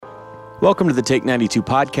Welcome to the Take 92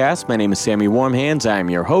 podcast. My name is Sammy Warmhands. I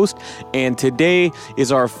am your host, and today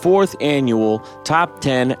is our fourth annual Top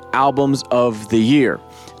 10 Albums of the Year,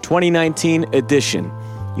 2019 edition.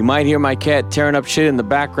 You might hear my cat tearing up shit in the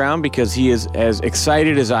background because he is as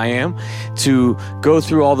excited as I am to go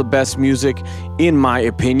through all the best music, in my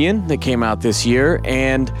opinion, that came out this year.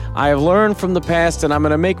 And I have learned from the past, and I'm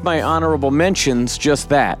going to make my honorable mentions just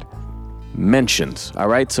that. Mentions. All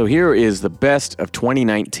right, so here is the best of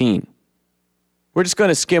 2019. We're just going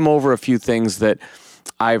to skim over a few things that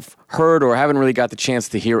I've heard or haven't really got the chance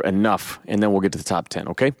to hear enough, and then we'll get to the top 10,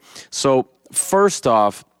 okay? So first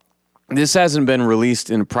off, this hasn't been released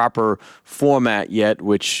in proper format yet,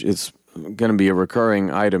 which is going to be a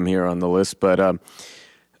recurring item here on the list, but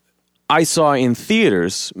I saw in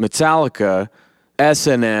theaters Metallica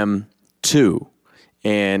S&M 2.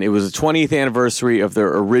 And it was the 20th anniversary of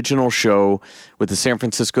their original show with the San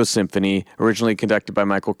Francisco Symphony, originally conducted by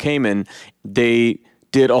Michael Kamen. They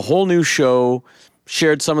did a whole new show,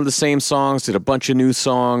 shared some of the same songs, did a bunch of new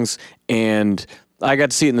songs, and I got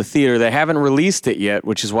to see it in the theater. They haven't released it yet,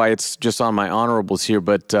 which is why it's just on my honorables here.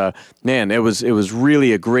 But man, it was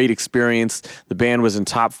really a great experience. The band was in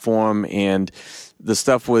top form, and the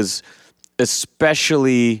stuff was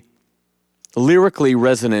especially lyrically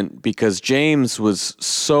resonant because James was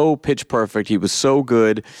so pitch perfect. He was so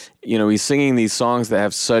good. You know, he's singing these songs that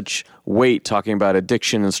have such weight, talking about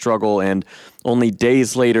addiction and struggle, and only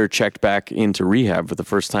days later checked back into rehab for the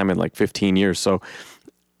first time in like 15 years. So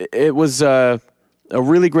it was a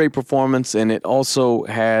really great performance, and it also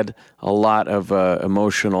had a lot of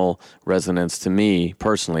emotional resonance to me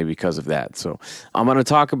personally because of that. So I'm going to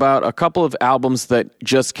talk about a couple of albums that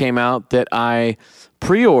just came out that I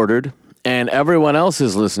pre-ordered and everyone else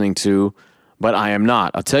is listening to, but I am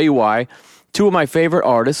not. I'll tell you why. Two of my favorite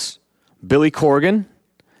artists, Billy Corgan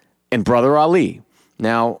and Brother Ali.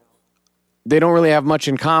 Now, they don't really have much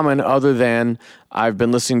in common other than I've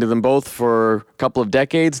been listening to them both for a couple of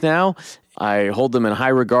decades now. I hold them in high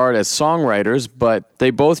regard as songwriters, but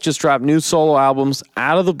they both just dropped new solo albums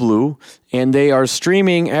out of the blue, and they are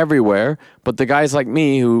streaming everywhere. But the guys like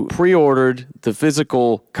me who pre-ordered the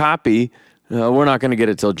physical copy, we're not going to get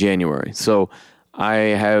it till January. So I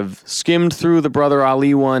have skimmed through the Brother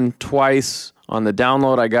Ali one twice on the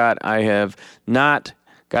download I got. I have not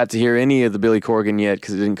got to hear any of the Billy Corgan yet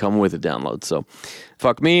because it didn't come with a download. So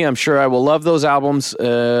fuck me. I'm sure I will love those albums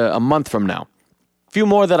a month from now. A few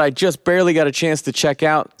more that I just barely got a chance to check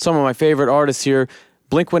out. Some of my favorite artists here.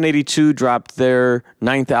 Blink-182 dropped their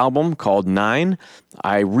 9th album called 9.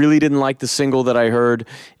 I really didn't like the single that I heard,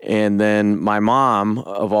 and then my mom,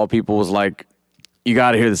 of all people, was like, you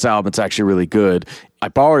got to hear this album. It's actually really good. I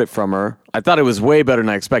borrowed it from her. I thought it was way better than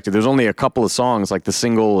I expected. There's only a couple of songs, like the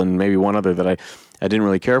single and maybe one other that I didn't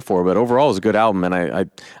really care for, but overall it was a good album, and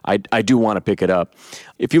I do want to pick it up.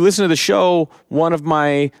 If you listen to the show, one of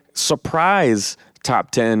my surprise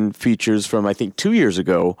top 10 features from, I think, 2 years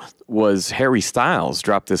ago was Harry Styles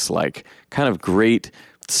dropped this like kind of great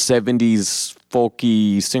 70s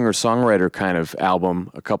folky singer-songwriter kind of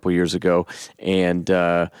album a couple years ago, and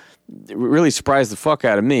it really surprised the fuck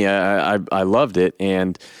out of me. I loved it,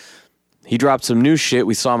 and he dropped some new shit.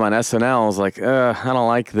 We saw him on SNL. I was like, I don't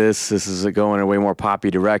like this. This is going in a way more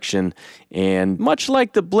poppy direction. And much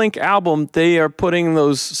like the Blink album, they are putting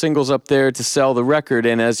those singles up there to sell the record.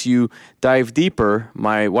 And as you dive deeper,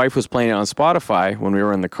 my wife was playing it on Spotify when we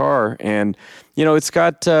were in the car. And, you know, it's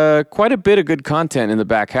got quite a bit of good content in the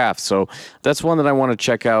back half. So that's one that I want to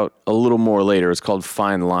check out a little more later. It's called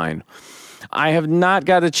Fine Line. I have not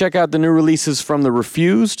got to check out the new releases from The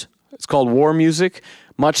Refused. It's called War Music.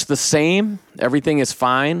 Much the same. Everything is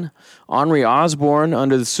fine. Henri Osborne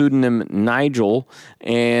under the pseudonym Nigel.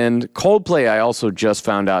 And Coldplay, I also just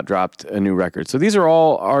found out, dropped a new record. So these are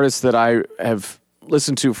all artists that I have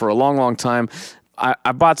listened to for a long, long time.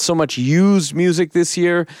 I bought so much used music this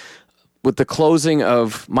year with the closing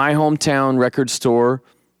of my hometown record store,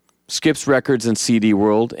 Skips Records and CD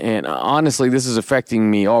World. And honestly, this is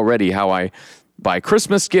affecting me already, how I buy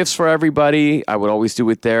Christmas gifts for everybody. I would always do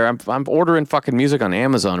it there. I'm ordering fucking music on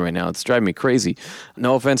Amazon right now. It's driving me crazy.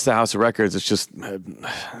 No offense to House of Records. It's just,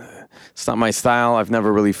 it's not my style. I've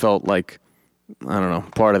never really felt like, I don't know,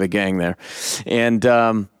 part of the gang there. And,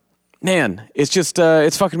 man, it's just,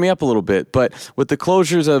 it's fucking me up a little bit. But with the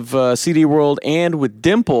closures of CD World and with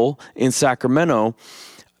Dimple in Sacramento,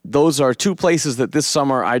 those are two places that this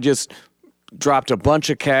summer I just dropped a bunch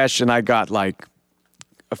of cash and I got like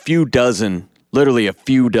literally a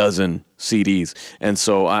few dozen CDs. And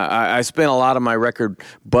so I spent a lot of my record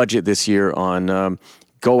budget this year on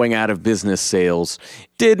going out of business sales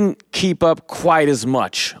didn't keep up quite as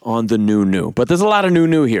much on the new. But there's a lot of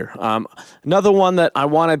new here. Another one that I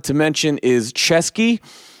wanted to mention is Chesky,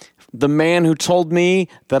 the man who told me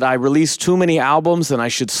that I released too many albums and I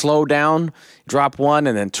should slow down, drop one,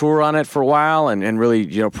 and then tour on it for a while and really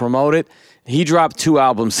promote it. He dropped 2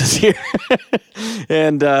 albums this year.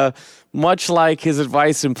 And much like his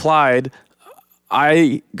advice implied,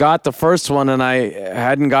 I got the first one and I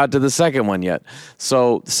hadn't got to the second one yet.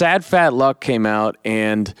 So Sad Fat Luck came out,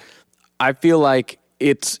 and I feel like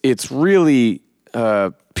it's really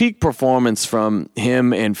peak performance from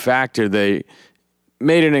him and Factor. They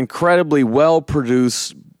made an incredibly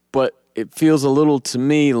well-produced, but it feels a little to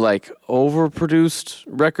me like overproduced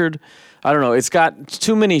record. I don't know. It's got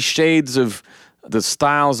too many shades of the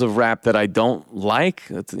styles of rap that I don't like,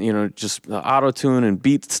 just auto-tune and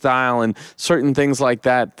beat style and certain things like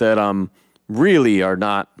that really are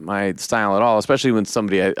not my style at all, especially when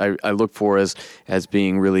somebody I look for as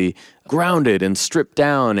being really grounded and stripped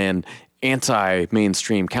down and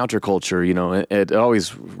anti-mainstream counterculture. It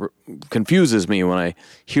always confuses me when I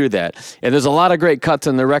hear that. And there's a lot of great cuts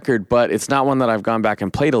in the record, but it's not one that I've gone back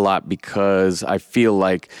and played a lot because I feel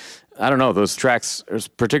like, I don't know, those tracks,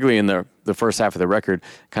 particularly in the first half of the record,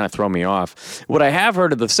 kind of throw me off. What I have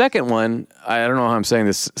heard of the second one, I don't know how I'm saying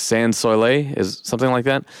this, Sans Soleil, is something like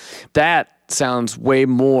that. That sounds way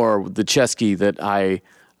more the Chesky that I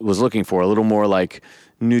was looking for, a little more like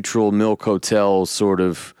Neutral Milk Hotel sort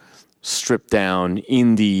of stripped down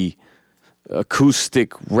indie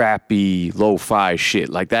acoustic rappy lo-fi shit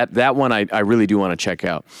like that one I really do want to check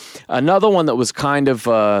out. Another one that was kind of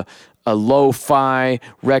a lo-fi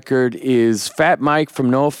record is Fat Mike from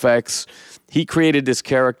NoFX. He created this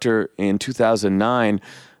character in 2009,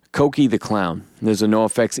 Cokie the Clown. There's a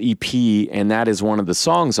NoFX EP, and that is one of the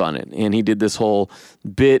songs on it. And he did this whole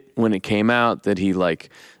bit when it came out that he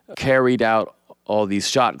carried out all these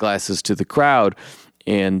shot glasses to the crowd,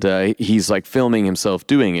 and he's filming himself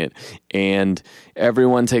doing it. And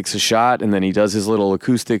everyone takes a shot, and then he does his little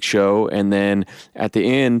acoustic show, and then at the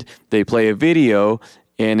end they play a video.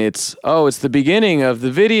 And it's the beginning of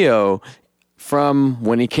the video from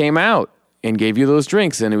when he came out and gave you those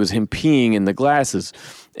drinks. And it was him peeing in the glasses.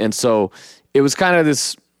 And so it was kind of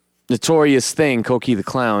this notorious thing, Cokie the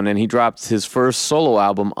Clown. And he dropped his first solo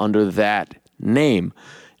album under that name.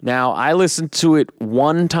 Now, I listened to it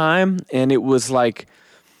one time, and it was like,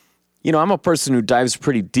 I'm a person who dives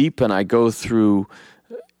pretty deep, and I go through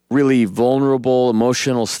really vulnerable,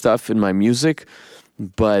 emotional stuff in my music.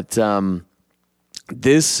 But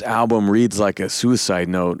this album reads like a suicide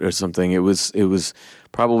note or something. It was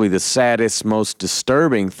probably the saddest, most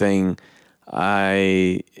disturbing thing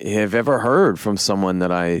I have ever heard from someone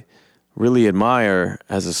that I really admire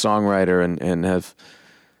as a songwriter and have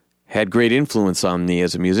had great influence on me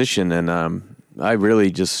as a musician. And I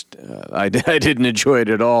really just, I didn't enjoy it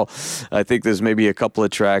at all. I think there's maybe a couple of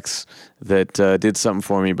tracks that did something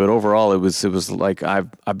for me, but overall it was like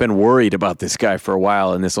I've been worried about this guy for a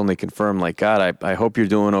while, and this only confirmed, God, I hope you're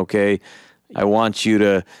doing okay. I want you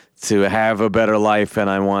to have a better life, and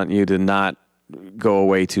I want you to not go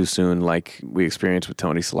away too soon like we experienced with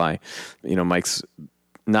Tony Sly. Mike's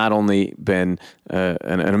not only been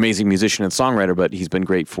an amazing musician and songwriter, but he's been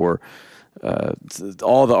great for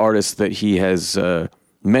all the artists that he has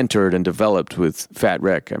mentored and developed with Fat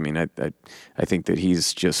Wreck. I mean, I think that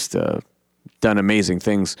he's just done amazing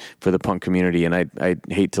things for the punk community, and I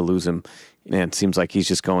hate to lose him. And it seems like he's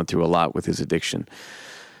just going through a lot with his addiction.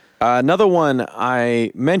 Another one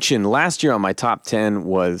I mentioned last year on my top 10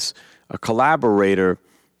 was a collaborator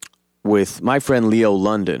with my friend Leo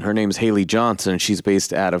London. Her name's Haley Johnson. She's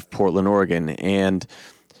based out of Portland, Oregon, and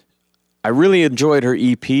I really enjoyed her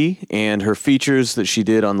EP and her features that she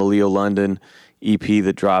did on the Leo London EP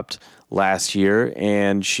that dropped last year.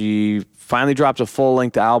 And she finally dropped a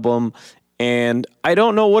full-length album, and I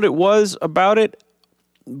don't know what it was about it,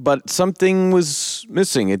 but something was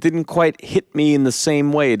missing. It didn't quite hit me in the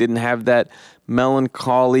same way. It didn't have that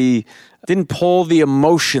melancholy, didn't pull the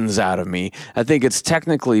emotions out of me. I think it's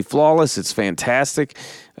technically flawless. It's fantastic.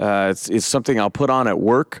 It's something I'll put on at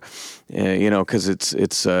work, because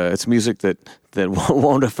it's music that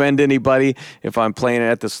won't offend anybody if I'm playing it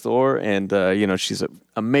at the store. And she's an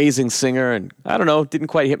amazing singer, and I don't know, didn't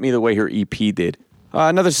quite hit me the way her EP did.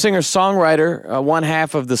 Another singer-songwriter, one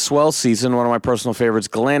half of the Swell season, one of my personal favorites,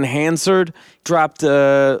 Glenn Hansard, dropped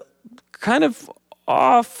a kind of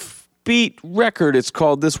offbeat record. It's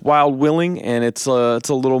called This Wild Willing, and it's a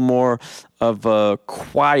little more of a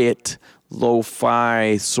quiet,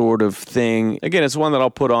 lo-fi sort of thing. Again, it's one that I'll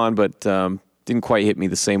put on, but didn't quite hit me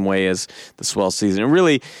the same way as the Swell season. And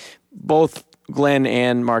really, both Glenn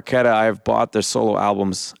and Marquetta, I've bought their solo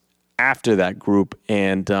albums after that group,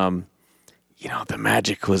 and the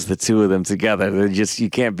magic was the two of them together. They're just, you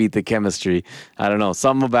can't beat the chemistry. I don't know,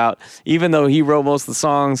 something about, even though he wrote most of the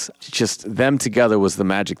songs, just them together was the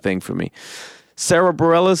magic thing for me. Sarah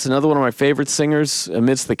Bareilles, another one of my favorite singers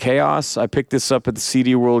amidst the chaos. I picked this up at the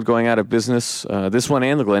CD World going out of business. This one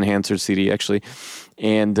and the Glenn Hansard CD, actually.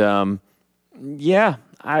 And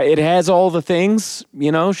it has all the things.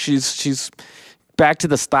 She's back to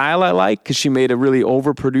the style I like, because she made a really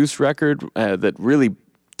overproduced record that really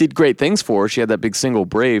did great things for her. She had that big single,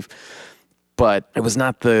 Brave. But it was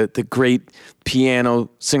not the great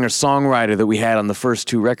piano singer-songwriter that we had on the first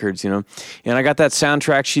two records, And I got that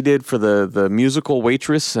soundtrack she did for the musical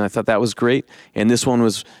Waitress, and I thought that was great. And this one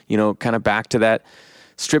was, kind of back to that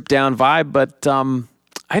stripped-down vibe. But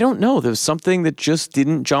I don't know. There was something that just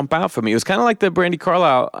didn't jump out for me. It was kind of like the Brandi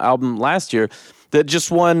Carlile album last year that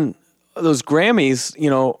just won those Grammys,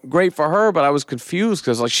 great for her, but I was confused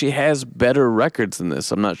because, she has better records than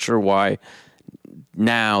this. I'm not sure why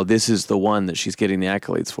now this is the one that she's getting the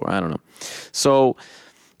accolades for. I don't know. So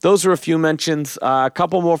those are a few mentions. A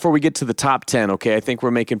couple more before we get to the top 10, okay? I think we're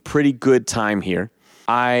making pretty good time here.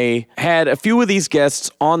 I had a few of these guests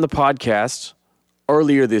on the podcast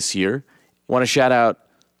earlier this year. Want to shout out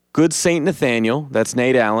Good Saint Nathaniel. That's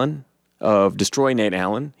Nate Allen of Destroy Nate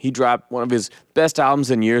Allen. He dropped one of his best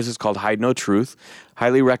albums in years. It's called Hide No Truth.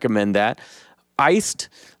 Highly recommend that. Iced,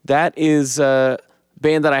 that is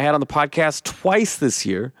band that I had on the podcast twice this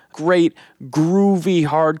year. Great groovy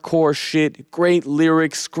hardcore shit, great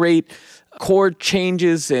lyrics, great chord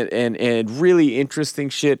changes, and really interesting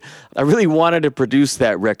shit. I really wanted to produce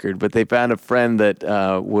that record, but they found a friend that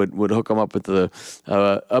would hook them up with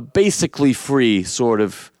a basically free sort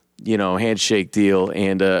of handshake deal,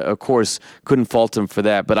 and of course couldn't fault them for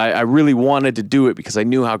that. But I really wanted to do it because I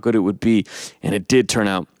knew how good it would be, and it did turn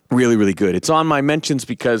out really, really good. It's on my mentions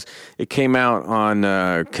because it came out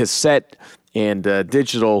on cassette and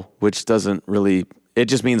digital, which doesn't really, it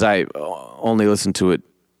just means I only listen to it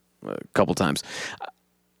a couple times.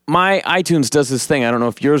 My iTunes does this thing, I don't know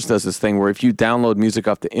if yours does this thing, where if you download music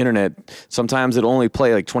off the internet, sometimes it'll only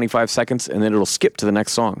play like 25 seconds and then it'll skip to the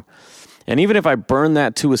next song. And even if I burn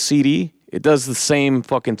that to a CD, it does the same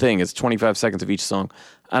fucking thing. It's 25 seconds of each song.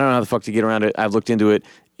 I don't know how the fuck to get around it. I've looked into it.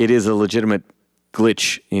 It is a legitimate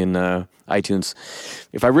glitch in iTunes.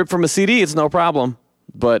 If I rip from a CD, it's no problem.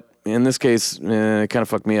 But in this case, it kind of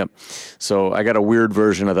fucked me up. So I got a weird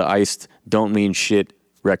version of the Iced Don't Mean Shit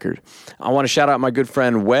record. I want to shout out my good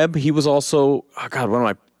friend Webb. He was also, one of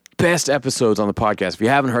my best episodes on the podcast. If you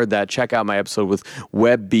haven't heard that, check out my episode with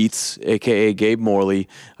Webb Beats, a.k.a. Gabe Morley.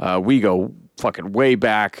 We go fucking way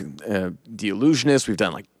back. The Illusionist. We've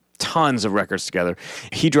done like tons of records together.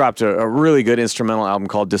 He dropped a really good instrumental album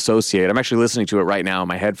called Dissociate. I'm actually listening to it right now on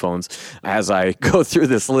my headphones as I go through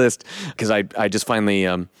this list, because I just finally,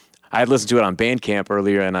 I had listened to it on Bandcamp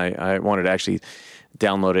earlier, and I wanted to actually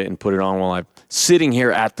download it and put it on while I'm sitting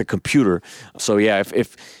here at the computer. So yeah,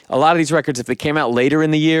 if a lot of these records, if they came out later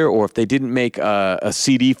in the year, or if they didn't make a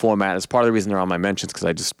CD format, it's part of the reason they're on my mentions, because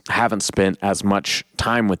I just haven't spent as much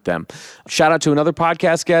time with them. Shout out to another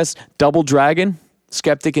podcast guest, Double Dragon,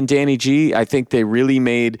 Skeptic and Danny G. I think they really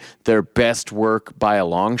made their best work by a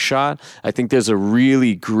long shot. I think there's a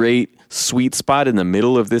really great sweet spot in the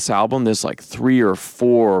middle of this album. There's like 3 or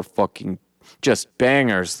 4 fucking just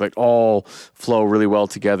bangers that all flow really well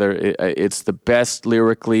together. It's the best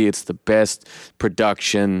lyrically. It's the best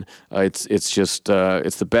production. It's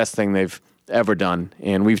the best thing they've ever done.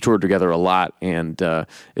 And we've toured together a lot, and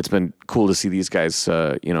it's been cool to see these guys,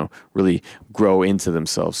 really grow into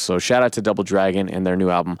themselves. So shout out to Double Dragon and their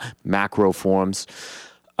new album, Macro Forms.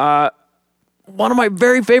 One of my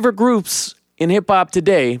very favorite groups in hip hop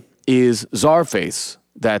today is Czarface.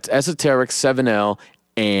 That's Esoteric, 7L,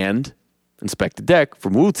 and Inspector Deck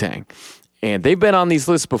from Wu-Tang. And they've been on these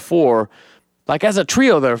lists before. Like, as a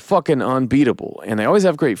trio, they're fucking unbeatable. And they always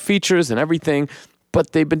have great features and everything.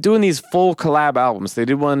 But they've been doing these full collab albums. They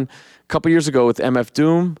did one a couple years ago with MF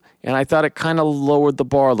Doom, and I thought it kind of lowered the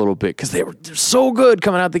bar a little bit, because they're so good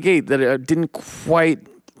coming out the gate that it didn't quite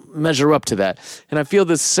measure up to that. And I feel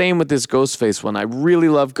the same with this Ghostface one. I really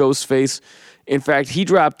love Ghostface. In fact, he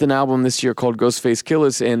dropped an album this year called Ghostface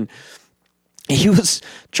Killers, and he was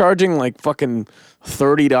charging like fucking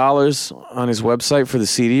 $30 on his website for the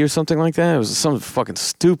CD or something like that. It was something fucking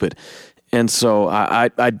stupid. And so I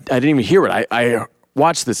didn't even hear it. I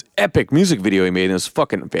watched this epic music video he made, and it was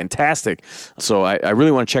fucking fantastic. So I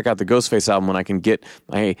really want to check out the Ghostface album when I can get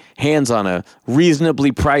my hands on a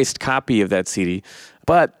reasonably priced copy of that CD.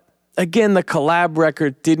 But again, the collab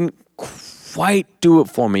record didn't quite do it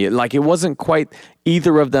for me. Like, it wasn't quite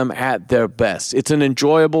either of them at their best. It's an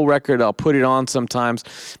enjoyable record. I'll put it on sometimes,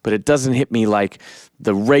 but it doesn't hit me like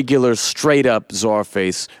the regular straight-up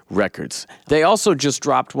Czarface records. They also just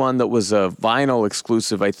dropped one that was a vinyl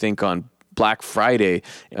exclusive, I think, on Black Friday.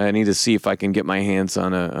 I need to see if I can get my hands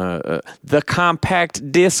on the compact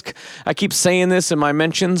disc. I keep saying this in my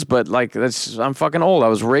mentions, but like, I'm fucking old. I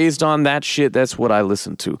was raised on that shit. That's what I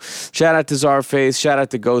listen to. Shout out to Czarface. Shout out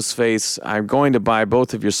to Ghostface. I'm going to buy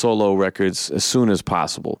both of your solo records as soon as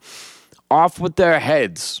possible. Off with Their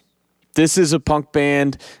Heads. This is a punk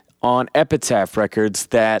band on Epitaph Records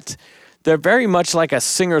that they're very much like a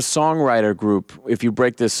singer-songwriter group if you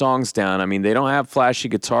break their songs down. I mean, they don't have flashy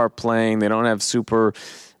guitar playing. They don't have super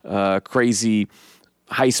crazy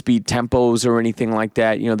high-speed tempos or anything like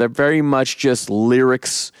that. You know, they're very much just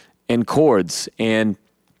lyrics and chords. And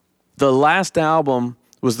the last album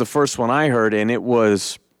was the first one I heard, and it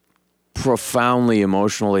was profoundly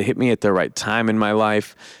emotional. It hit me at the right time in my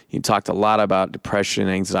life. He talked a lot about depression,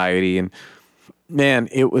 anxiety, and man,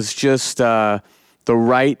 it was just the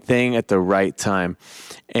right thing at the right time.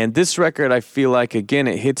 And this record, I feel like, again,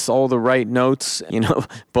 it hits all the right notes. You know,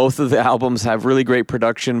 both of the albums have really great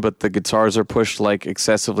production, but the guitars are pushed like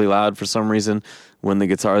excessively loud for some reason when the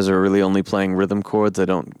guitars are really only playing rhythm chords. I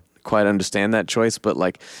don't quite understand that choice, but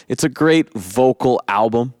like, it's a great vocal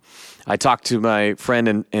album. I talked to my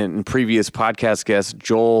friend and previous podcast guest,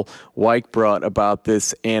 Joel Weichbrot, about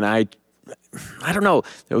this, and I don't know.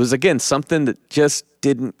 It was, again, something that just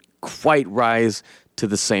didn't quite rise to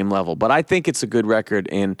the same level. But I think it's a good record,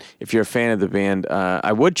 and if you're a fan of the band,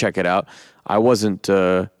 I would check it out. I wasn't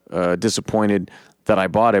disappointed that I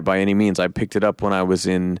bought it by any means. I picked it up when I was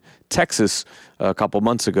in Texas a couple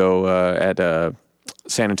months ago at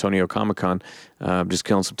San Antonio Comic-Con, just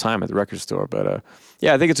killing some time at the record store. But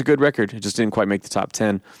yeah, I think it's a good record. It just didn't quite make the top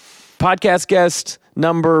 10. Podcast guest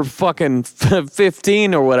number fucking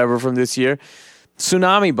 15 or whatever from this year,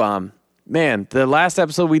 Tsunami Bomb. Man, the last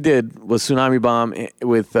episode we did was Tsunami Bomb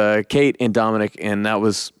with Kate and Dominic, and that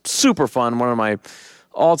was super fun. One of my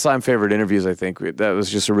all-time favorite interviews, I think. That was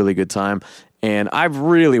just a really good time. And I've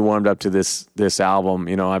really warmed up to this album.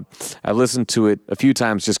 You know, I've listened to it a few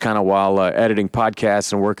times just kind of while editing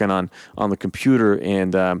podcasts and working on the computer,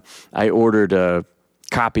 and I ordered a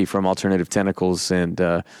copy from Alternative Tentacles, and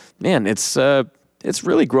man, it's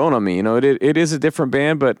really grown on me. You know, it is a different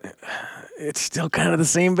band, but it's still kind of the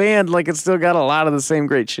same band. Like, it's still got a lot of the same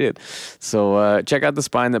great shit. So check out The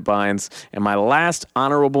Spine That Binds. And my last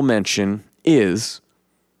honorable mention is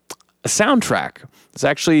a soundtrack. It's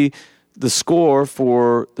actually the score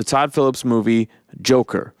for the Todd Phillips movie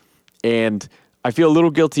Joker. And I feel a little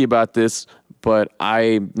guilty about this, but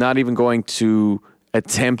I'm not even going to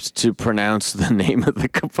attempt to pronounce the name of the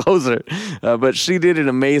composer. But she did an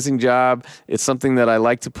amazing job. It's something that I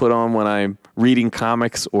like to put on when I'm reading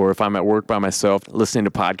comics or if I'm at work by myself, listening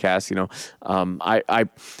to podcasts. You know,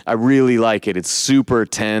 I really like it. It's super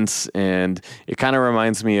tense, and it kind of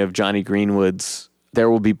reminds me of Johnny Greenwood's There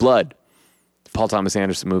Will Be Blood, Paul Thomas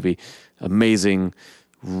Anderson movie. Amazing,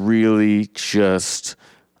 really just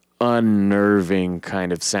unnerving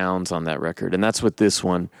kind of sounds on that record. And that's what this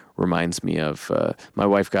one reminds me of. My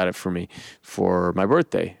wife got it for me for my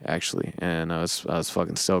birthday, actually, and I was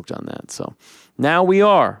fucking stoked on that. So now we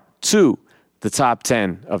are to the top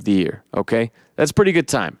 10 of the year, okay? That's pretty good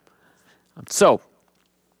time. So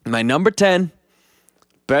my number 10,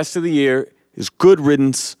 best of the year, is Good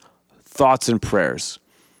Riddance, Thoughts and Prayers.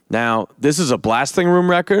 Now, this is a Blasting Room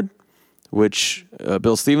record, which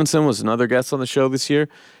Bill Stevenson was another guest on the show this year.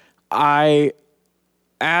 I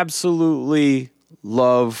absolutely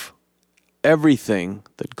love everything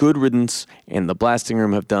that Good Riddance and the Blasting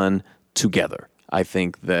Room have done together. I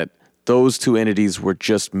think that those two entities were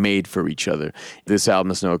just made for each other. This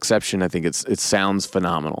album is no exception. I think it sounds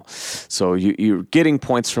phenomenal. So you're getting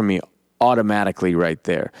points from me automatically right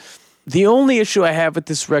there. The only issue I have with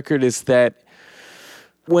this record is that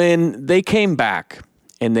when they came back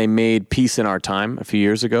and they made Peace in Our Time a few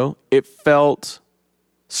years ago, it felt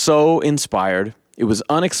so inspired. It was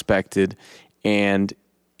unexpected and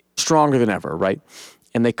stronger than ever, right?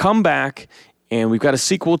 And they come back, and we've got a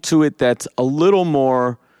sequel to it that's a little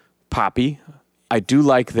more poppy. I do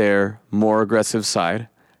like their more aggressive side.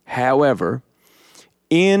 However,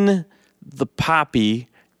 in the poppy,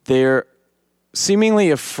 they're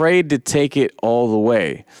seemingly afraid to take it all the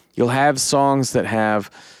way. You'll have songs that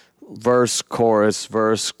have verse, chorus,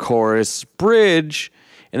 bridge,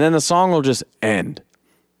 and then the song will just end.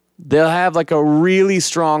 They'll have like a really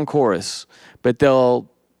strong chorus, but they'll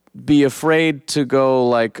be afraid to go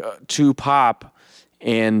like too pop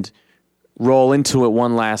and roll into it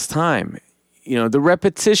one last time. the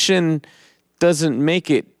repetition doesn't make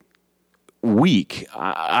it weak.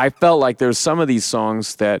 I felt like there's some of these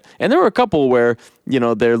songs that, and there were a couple where,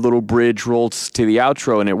 their little bridge rolls to the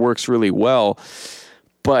outro and it works really well.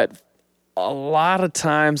 But a lot of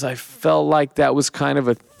times I felt like that was kind of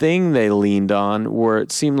a thing they leaned on, where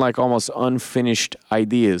it seemed like almost unfinished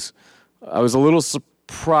ideas. I was a little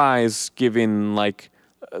surprised, given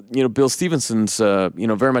Bill Stevenson's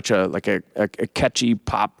very much a catchy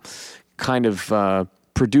pop kind of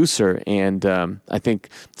producer, and I think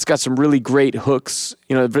it's got some really great hooks.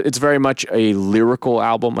 It's very much a lyrical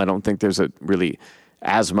album. I don't think there's really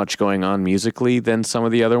as much going on musically than some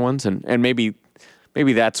of the other ones, and maybe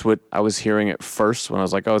that's what I was hearing at first when I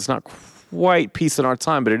was like, oh, it's not quite Peace in Our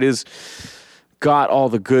Time, but it is got all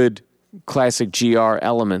the good classic GR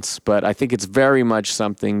elements. But I think it's very much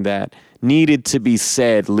something that needed to be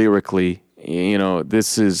said lyrically.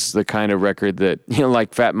 This is the kind of record that,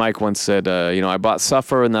 like Fat Mike once said, I bought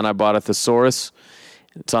Suffer and then I bought a Thesaurus.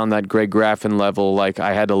 It's on that Greg Graffin level. Like,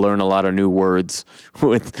 I had to learn a lot of new words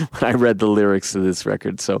when I read the lyrics to this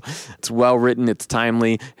record. So it's well written. It's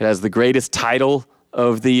timely. It has the greatest title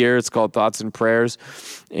of the year. It's called Thoughts and Prayers.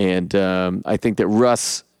 And I think that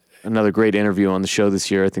Russ, another great interview on the show this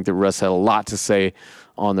year, I think that Russ had a lot to say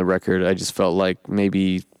on the record. I just felt like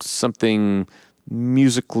maybe something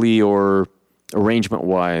musically or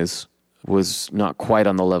arrangement-wise was not quite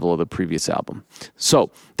on the level of the previous album.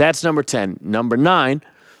 So that's number 10. Number 9,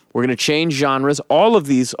 we're going to change genres. All of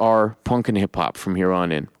these are punk and hip-hop from here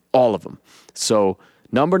on in. All of them. So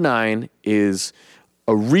number 9 is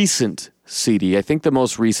a recent CD, I think the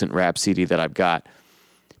most recent rap CD that I've got,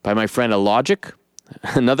 by my friend Illogic,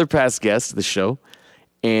 another past guest of the show,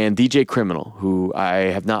 and DJ Criminal, who I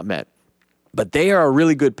have not met. But they are a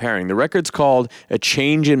really good pairing. The record's called A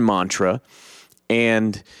Change in Mantra,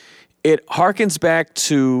 and it harkens back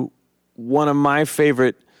to one of my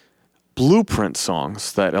favorite Blueprint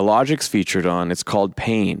songs that Illogic's featured on. It's called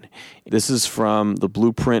Pain. This is from the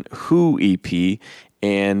Blueprint Who EP,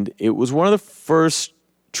 and it was one of the first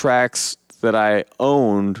tracks that I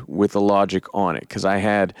owned with Illogic on it, because I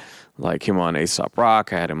had him on Aesop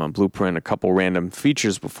Rock, I had him on Blueprint, a couple random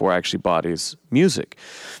features before I actually bought his music.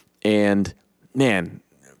 And man,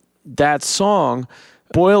 that song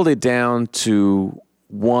boiled it down to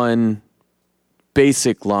one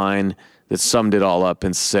basic line that summed it all up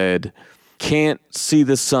and said, "Can't see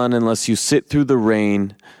the sun unless you sit through the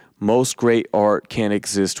rain. Most great art can't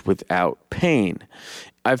exist without pain."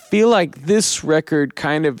 I feel like this record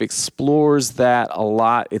kind of explores that a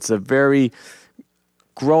lot. It's a very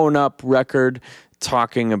grown-up record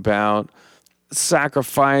talking about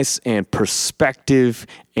sacrifice and perspective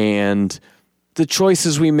and the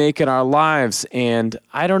choices we make in our lives. And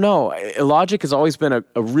I don't know, Illogic has always been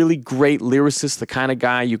a really great lyricist, the kind of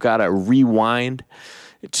guy you got to rewind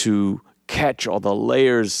to catch all the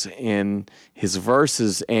layers in his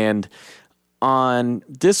verses. And on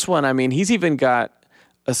this one, I mean, he's even got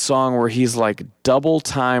a song where he's like double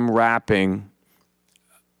time rapping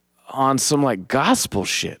on some like gospel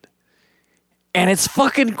shit. And it's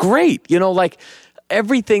fucking great.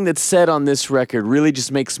 Everything that's said on this record really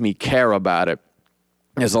just makes me care about it.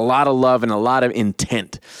 There's a lot of love and a lot of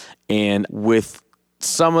intent. And with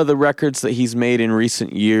some of the records that he's made in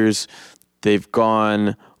recent years, they've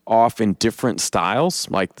gone off in different styles,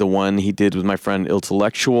 like the one he did with my friend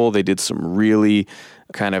Intellectual. They did some really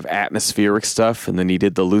kind of atmospheric stuff, and then he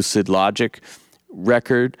did the Lucid Logic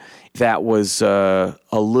record that was a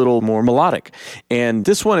little more melodic. And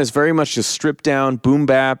this one is very much just stripped down boom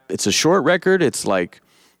bap. It's a short record. It's like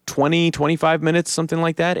 20, 25 minutes, something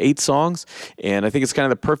like that, 8 songs. And I think it's kind of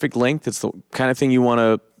the perfect length. It's the kind of thing you want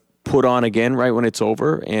to put on again right when it's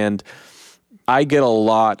over. And I get a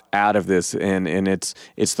lot out of this, and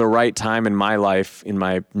it's the right time in my life, in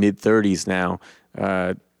my mid-30s now,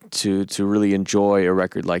 to really enjoy a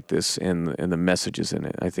record like this and the messages in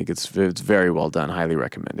it. I think it's very well done. Highly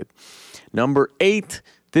recommended. Number 8,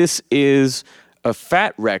 this is a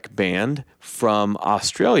Fat Wreck band from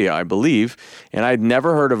Australia, I believe, and I'd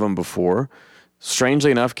never heard of them before.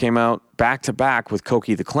 Strangely enough, came out back-to-back with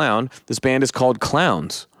Cokie the Clown. This band is called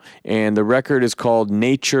Clowns, and the record is called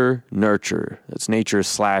Nature Nurture. That's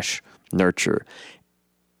nature/nurture.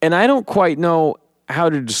 And I don't quite know how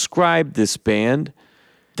to describe this band.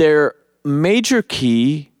 They're major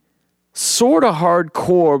key, sort of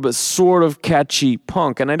hardcore, but sort of catchy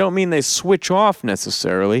punk. And I don't mean they switch off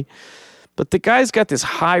necessarily, but the guy's got this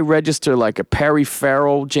high register, like a Perry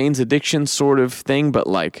Farrell, Jane's Addiction sort of thing, but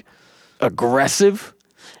like aggressive.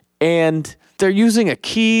 And they're using a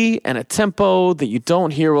key and a tempo that you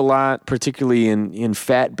don't hear a lot, particularly in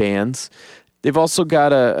fat bands. They've also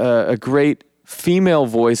got a great female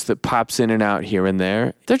voice that pops in and out here and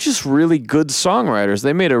there. They're just really good songwriters.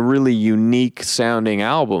 They made a really unique sounding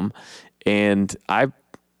album, and I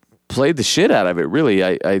played the shit out of it, really.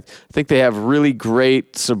 I think they have really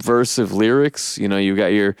great subversive lyrics. You know, you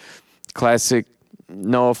got your classic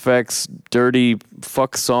NoFX dirty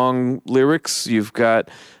fuck song lyrics. You've got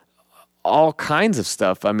all kinds of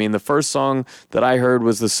stuff. I mean, the first song that I heard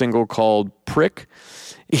was the single called Prick.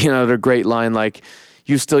 You know, the great line like,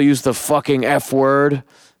 you still use the fucking F word.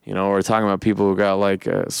 You know, we're talking about people who got like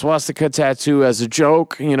a swastika tattoo as a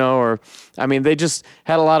joke, you know, or, I mean, they just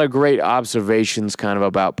had a lot of great observations kind of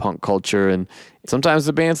about punk culture and sometimes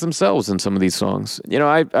the bands themselves in some of these songs. You know,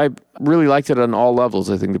 I really liked it on all levels.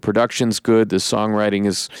 I think the production's good. The songwriting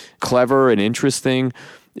is clever and interesting.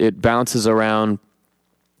 It bounces around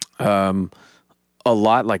a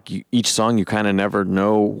lot. Like each song, you kind of never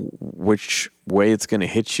know which way it's going to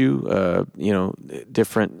hit you. You know,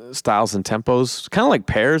 different styles and tempos, kind of like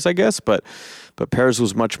Pears, I guess. But Pears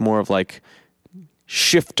was much more of like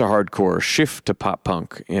shift to hardcore, shift to pop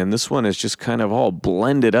punk, and this one is just kind of all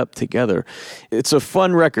blended up together. It's a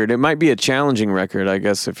fun record. It might be a challenging record, I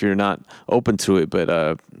guess, if you're not open to it.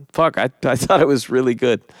 But fuck, I thought it was really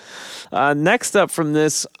good. Next up from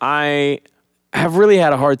this, I have really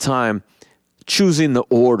had a hard time choosing the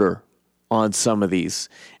order on some of these.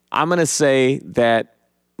 I'm going to say that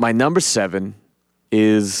my number 7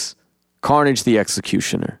 is Carnage the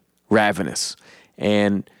Executioner, Ravenous.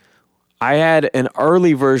 And I had an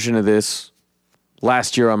early version of this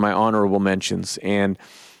last year on my honorable mentions, and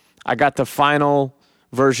I got the final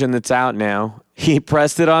version that's out now. He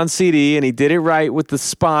pressed it on CD, and he did it right with the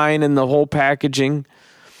spine and the whole packaging.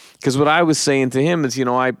 Because what I was saying to him is, you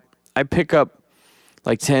know, I pick up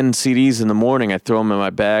like 10 CDs in the morning. I throw them in my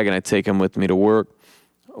bag, and I take them with me to work.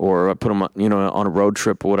 Or I put them, you know, on a road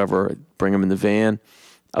trip or whatever, bring them in the van.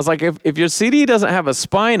 I was like, if your CD doesn't have a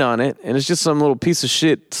spine on it and it's just some little piece of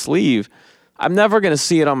shit sleeve, I'm never going to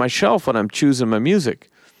see it on my shelf when I'm choosing my music.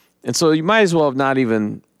 And so you might as well have not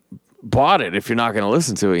even bought it if you're not going to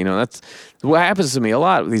listen to it. You know, that's what happens to me a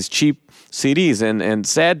lot with these cheap CDs. And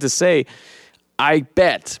sad to say, I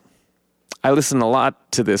bet I listened a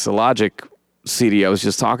lot to this Logic CD I was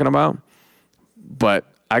just talking about, but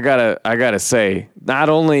I gotta say, not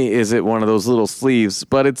only is it one of those little sleeves,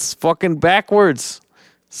 but it's fucking backwards.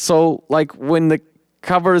 So, like, when the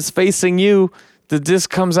cover is facing you, the disc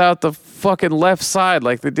comes out the fucking left side,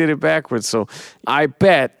 like they did it backwards. So, I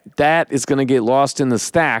bet that is gonna get lost in the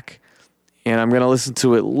stack, and I'm gonna listen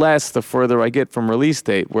to it less the further I get from release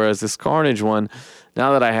date. Whereas this Carnage one,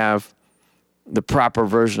 now that I have the proper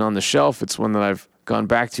version on the shelf, it's one that I've gone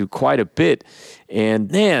back to quite a bit. And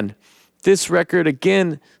man, this record,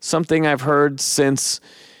 again, something I've heard since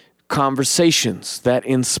Conversations that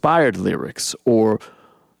inspired lyrics, or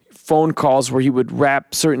phone calls where he would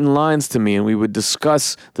rap certain lines to me and we would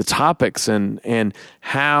discuss the topics and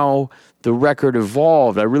how the record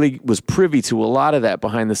evolved. I really was privy to a lot of that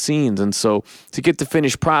behind the scenes. And so to get the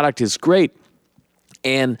finished product is great.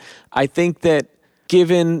 And I think that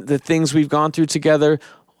given the things we've gone through together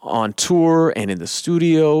on tour and in the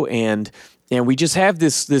studio, and we just have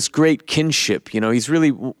this great kinship. You know, he's really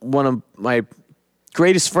one of my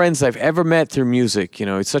greatest friends I've ever met through music. You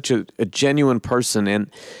know, he's such a genuine person.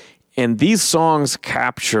 And these songs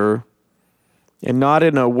capture, and not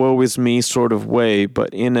in a woe is me sort of way,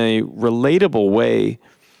 but in a relatable way,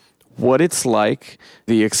 what it's like,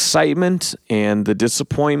 the excitement and the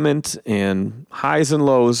disappointment and highs and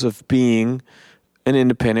lows of being an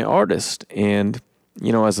independent artist. And,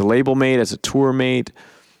 you know, as a label mate, as a tour mate,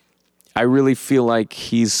 I really feel like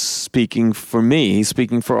he's speaking for me. He's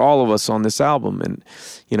speaking for all of us on this album. And,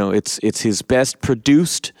 you know, it's his best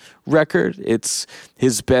produced record. It's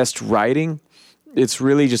his best writing. It's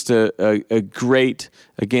really just a great,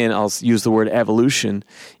 again, I'll use the word evolution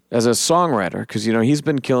as a songwriter, because, you know, he's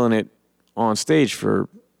been killing it on stage for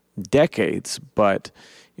decades. But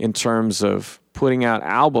in terms of putting out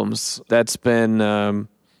albums, that's been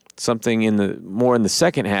something more in the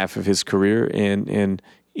second half of his career. And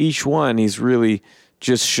each one, he's really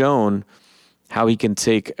just shown how he can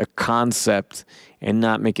take a concept and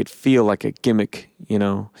not make it feel like a gimmick, you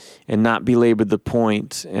know, and not belabor the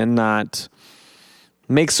point and not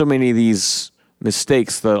make so many of these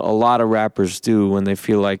mistakes that a lot of rappers do when they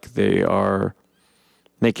feel like they are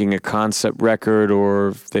making a concept record,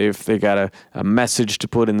 or if they got a message to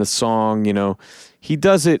put in the song. You know, he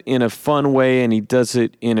does it in a fun way, and he does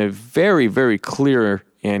it in a very, very clear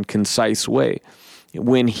and concise way.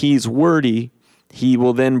 When he's wordy, he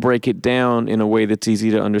will then break it down in a way that's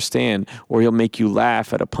easy to understand, or he'll make you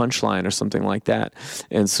laugh at a punchline or something like that.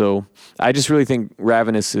 And so I just really think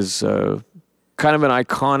Ravenous is kind of an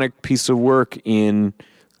iconic piece of work in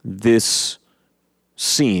this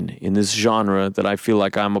scene, in this genre that I feel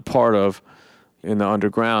like I'm a part of in the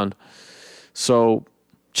underground. So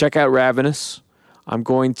check out Ravenous. I'm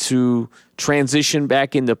going to transition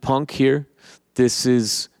back into punk here. This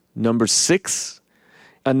is number 6,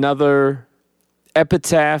 another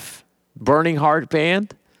Epitaph Burning Heart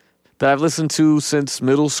band that I've listened to since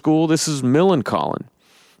middle school. This is Millencolin.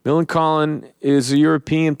 Millencolin is a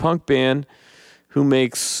European punk band who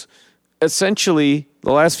makes, essentially,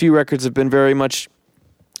 the last few records have been very much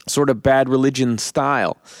sort of Bad Religion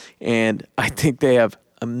style. And I think they have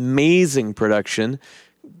amazing production,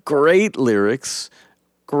 great lyrics,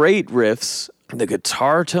 great riffs. The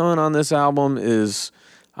guitar tone on this album is,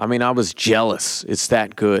 I was jealous. It's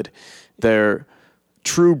that good. Their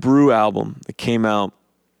True Brew album that came out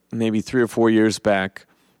maybe 3 or 4 years back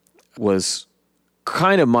was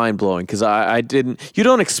kind of mind-blowing because you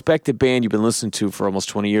don't expect a band you've been listening to for almost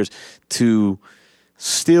 20 years to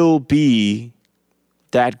still be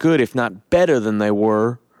that good, if not better than they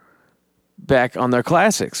were back on their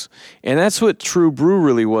classics. And that's what True Brew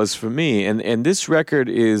really was for me. And this record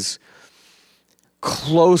is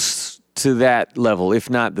close to that level,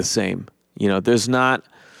 if not the same. There's not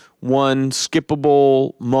one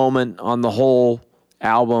skippable moment on the whole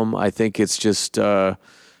album. I think it's just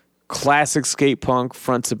classic skate punk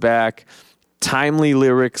front to back, timely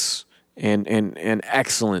lyrics, and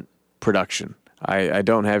excellent production. I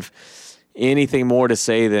don't have anything more to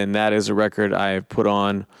say than that is a record I have put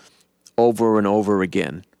on over and over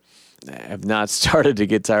again. I have not started to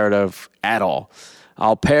get tired of at all.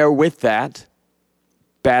 I'll pair with that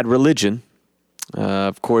Bad Religion.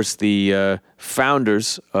 Of course, the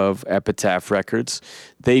founders of Epitaph Records,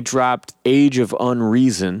 they dropped Age of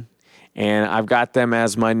Unreason, and I've got them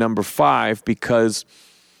as my number 5 because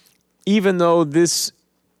even though this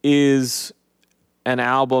is an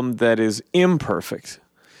album that is imperfect,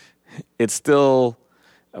 it's still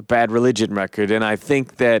a Bad Religion record, and I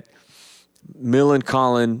think that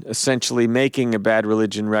Millencolin essentially making a Bad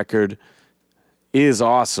Religion record is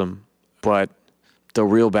awesome, but the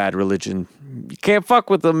real Bad Religion, you can't fuck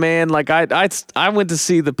with them, man. Like I went to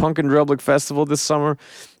see the Punk and Drublic Festival this summer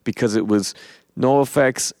because it was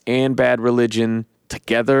NoFX and Bad Religion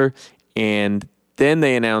together, and then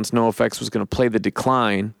they announced NoFX was going to play The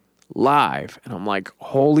Decline live, and I'm like,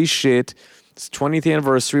 holy shit, it's 20th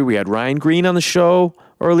anniversary. We had Ryan Green on the show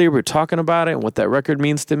earlier. We were talking about it and what that record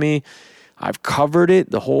means to me. I've covered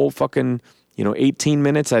it, the whole fucking 18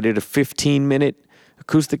 minutes. I did a 15-minute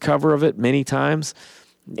acoustic cover of it many times,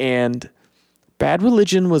 and Bad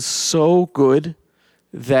Religion was so good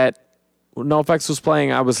that when NoFX was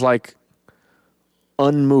playing, I was like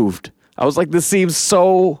unmoved. I was like, this seems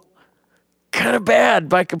so kind of bad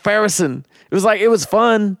by comparison. It was like, it was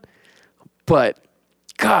fun, but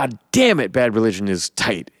god damn it, Bad Religion is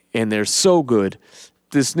tight, and they're so good.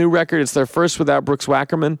 This new record, it's their first without Brooks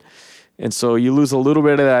Wackerman, and so you lose a little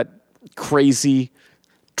bit of that crazy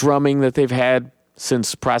drumming that they've had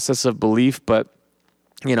since Process of Belief, but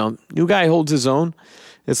new guy holds his own.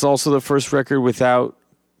 It's also the first record without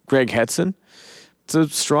Greg Hetson. It's a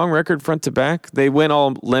strong record front to back. They went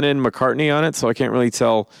all Lennon McCartney on it, so I can't really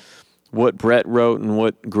tell what Brett wrote and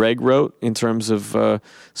what Greg wrote in terms of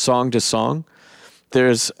song to song.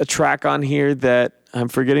 There's a track on here that I'm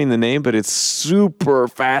forgetting the name, but it's super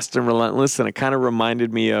fast and relentless, and it kind of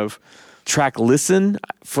reminded me of track Listen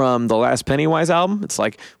from the last Pennywise album. It's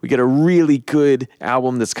like we get a really good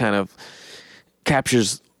album that's kind of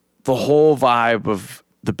captures the whole vibe of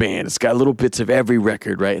the band. It's got little bits of every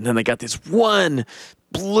record, right? And then they got this one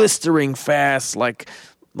blistering fast, like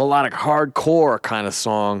melodic hardcore kind of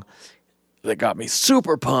song that got me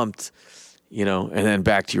super pumped, and then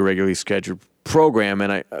back to your regularly scheduled program.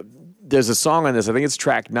 And there's a song on this, I think it's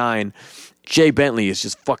track 9. Jay Bentley is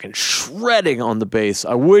just fucking shredding on the bass.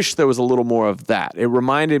 I wish there was a little more of that. It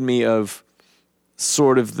reminded me of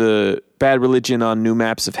sort of the Bad Religion on New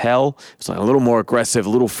Maps of Hell. It's like a little more aggressive, a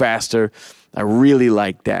little faster. I really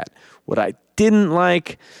like that. What I didn't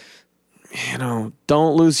like,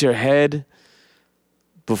 Don't Lose Your Head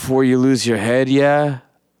Before You Lose Your Head. Yeah.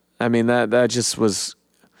 That just was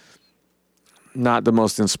not the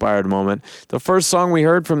most inspired moment. The first song we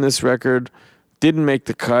heard from this record didn't make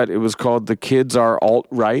the cut. It was called The Kids Are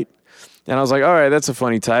Alt-Right. And I was like, all right, that's a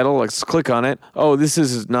funny title. Let's click on it. Oh, this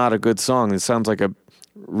is not a good song. It sounds like a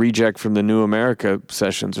reject from the New America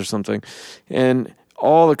sessions or something. And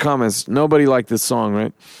all the comments, nobody liked this song,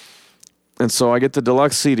 right? And so I get the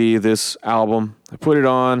deluxe CD, this album. I put it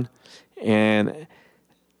on, and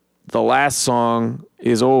the last song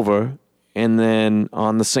is over, And then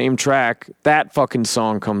on the same track, that fucking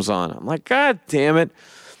song comes on. I'm like, God damn it.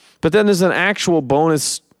 But then there's an actual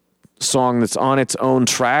bonus song that's on its own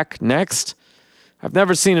track next. I've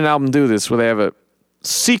never seen an album do this where they have a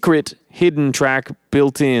secret hidden track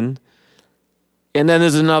built in, and then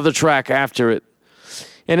there's another track after it.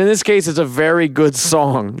 And in this case, it's a very good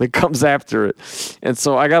song that comes after it. And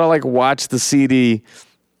so I got to like watch the CD,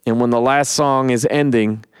 and when the last song is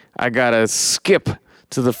ending, I got to skip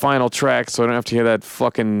to the final track so I don't have to hear that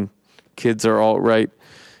fucking Kids Are All Right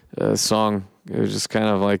song. It was just kind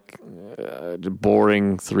of like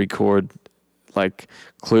boring 3-chord. Like,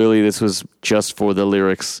 clearly this was just for the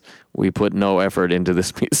lyrics. We put no effort into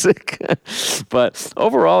this music. But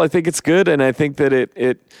overall, I think it's good, and I think that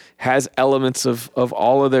it has elements of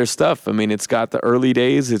all of their stuff. I mean, it's got the early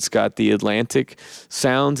days, it's got the Atlantic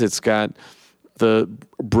sounds, it's got the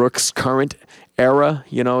Brooks current era,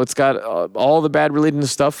 you know, it's got all the Bad Religion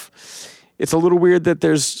stuff. It's a little weird that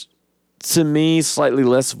there's, to me, slightly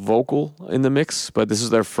less vocal in the mix, but this is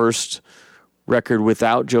their first record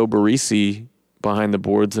without Joe Barresi behind the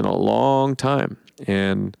boards in a long time.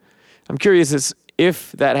 And I'm curious as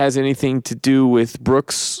if that has anything to do with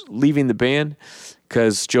Brooks leaving the band,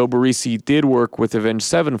 because Joe Barresi did work with Avenged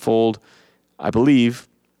Sevenfold, I believe,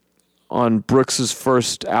 on Brooks's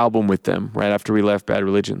first album with them right after we left Bad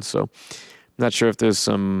Religion. So I'm not sure if there's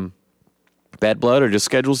some bad blood or just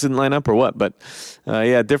schedules didn't line up or what, but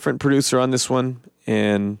yeah, different producer on this one,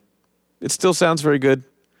 and it still sounds very good,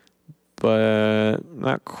 but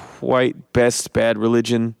not quite best Bad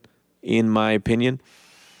Religion in my opinion.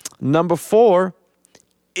 Number 4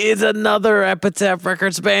 is another Epitaph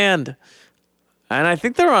Records band, and I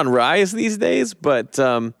think they're on Rise these days, but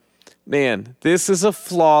man, this is a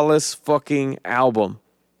flawless fucking album.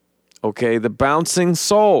 Okay, the Bouncing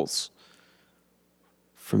Souls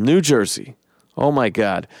from New Jersey. Oh my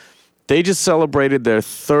God. They just celebrated their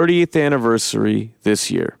 30th anniversary this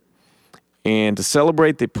year. And to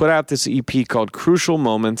celebrate, they put out this EP called Crucial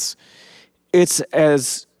Moments. It's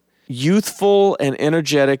as youthful and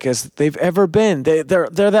energetic as they've ever been. They're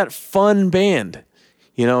that fun band,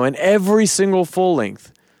 you know, and every single full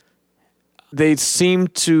length, they seem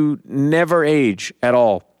to never age at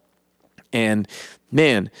all. And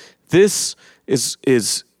man, this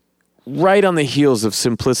is right on the heels of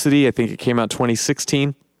Simplicity. I think it came out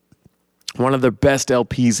 2016. One of their best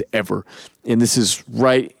LPs ever. And this is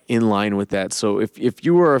right in line with that. So if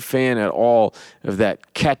you were a fan at all of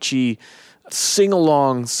that catchy,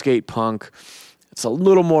 sing-along skate punk, it's a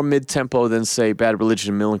little more mid-tempo than, say, Bad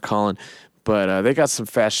Religion and Millencolin. But they got some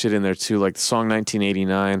fast shit in there, too, like the song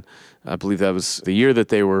 1989. I believe that was the year that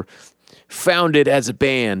they were founded as a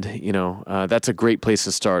band. You know, that's a great place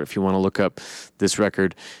to start if you want to look up this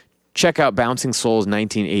record. Check out Bouncing Souls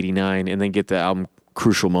 1989 and then get the album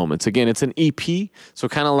Crucial Moments. Again, it's an EP, so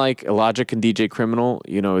kind of like Illogic and DJ Criminal.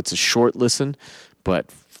 You know, it's a short listen, but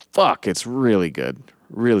fuck, it's really good.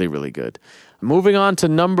 Really, really good. Moving on to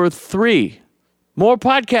number 3. More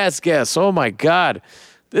podcast guests. Oh my God.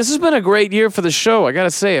 This has been a great year for the show. I got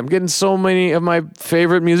to say, I'm getting so many of my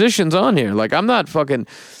favorite musicians on here. Like, I'm not fucking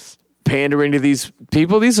pandering to these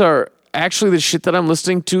people. These are actually the shit that I'm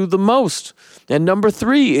listening to the most. And number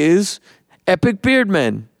 3 is Epic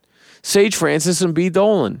Beardmen, Sage Francis and B.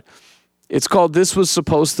 Dolan. It's called This Was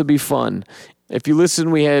Supposed to Be Fun. If you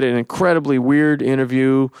listen, we had an incredibly weird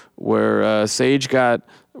interview where Sage got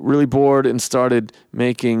really bored and started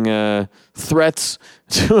making threats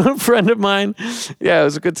to a friend of mine. Yeah, it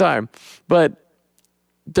was a good time. But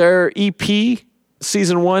their EP,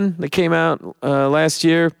 Season 1, that came out last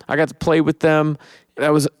year, I got to play with them.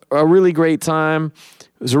 That was a really great time.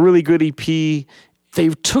 It was a really good EP. They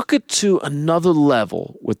took it to another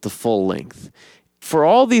level with the full length. For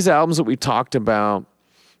all these albums that we talked about,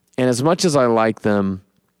 and as much as I like them,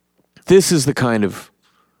 this is the kind of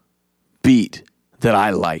beat that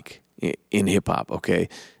I like in hip-hop, okay?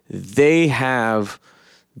 They have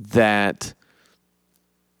that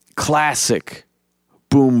classic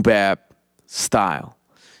boom-bap style.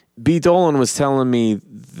 B. Dolan was telling me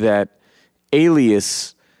that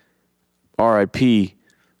Alias, R.I.P.,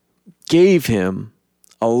 gave him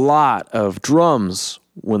a lot of drums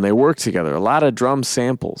when they worked together, a lot of drum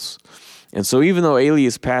samples. And so even though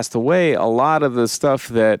Alias passed away, a lot of the stuff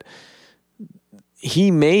that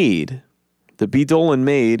he made, that B. Dolan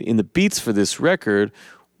made in the beats for this record,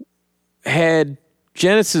 had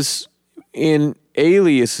genesis in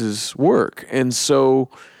Alias's work. And so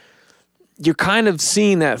you're kind of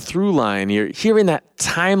seeing that through line. You're hearing that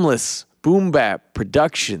timeless boom bap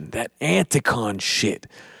production, that Anticon shit.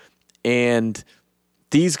 And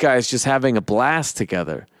these guys just having a blast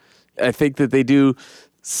together. I think that they do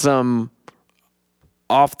some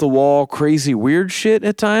off the wall, crazy, weird shit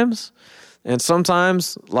at times. And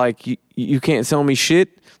sometimes, like, you can't tell me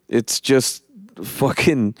shit. It's just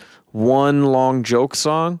fucking one long joke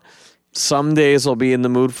song. Some days I'll be in the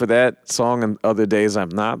mood for that song and other days I'm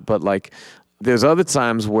not. But, like, there's other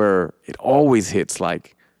times where it always hits,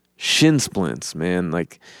 like, shin splints, man.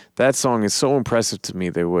 Like, that song is so impressive to me,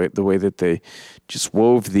 the way that they just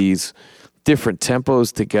wove these different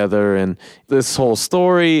tempos together, and this whole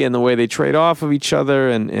story and the way they trade off of each other,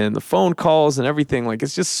 and the phone calls and everything. Like,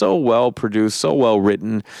 it's just so well produced, so well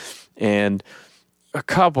written. And a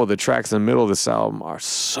couple of the tracks in the middle of this album are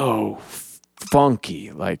so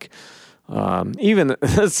funky. Like, even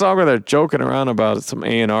the song where they're joking around about some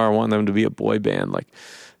A&R wanting them to be a boy band. Like,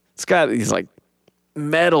 it's got these, like,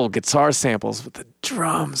 metal guitar samples, but the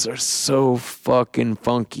drums are so fucking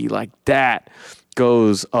funky. Like, that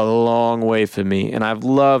goes a long way for me. And I've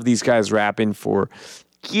loved these guys rapping for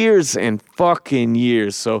years and fucking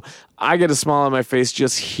years. So I get a smile on my face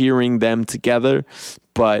just hearing them together.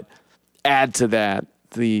 But add to that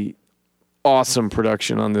the awesome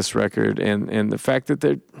production on this record, and the fact that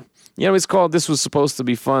they're, it's called This Was Supposed to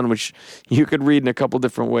Be Fun, which you could read in a couple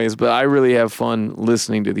different ways, but I really have fun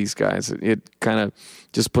listening to these guys. It kind of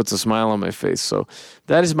just puts a smile on my face. So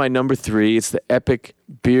that is my number 3. It's the Epic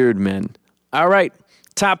Beardmen. All right,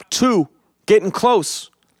 top 2, getting close.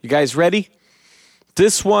 You guys ready?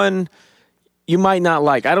 This one you might not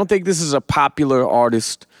like. I don't think this is a popular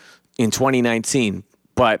artist in 2019,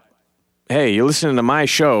 but hey, you're listening to my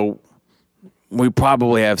show, we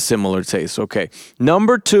probably have similar tastes. Okay,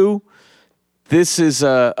 number 2, this is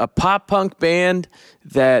a pop-punk band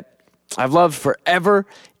that I've loved forever.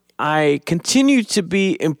 I continue to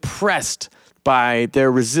be impressed by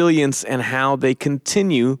their resilience and how they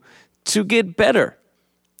continue to get better.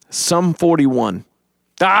 Sum 41.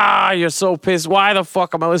 You're so pissed. Why the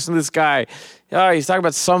fuck am I listening to this guy? He's talking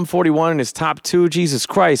about Sum 41 in his top 2. Jesus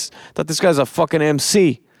Christ. Thought this guy's a fucking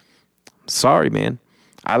MC. Sorry, man.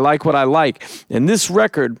 I like what I like. And this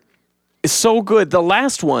record is so good. The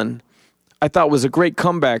last one I thought was a great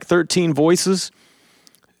comeback. 13 Voices.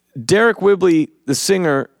 Derek Whibley, the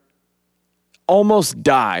singer, almost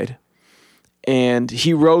died. And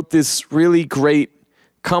he wrote this really great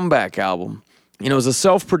comeback album. It was a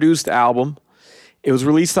self-produced album. It was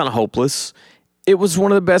released on Hopeless. It was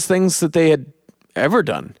one of the best things that they had ever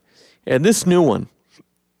done. And this new one,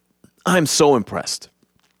 I'm so impressed.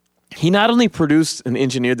 He not only produced and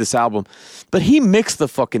engineered this album, but he mixed the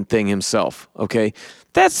fucking thing himself, okay?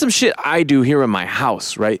 That's some shit I do here in my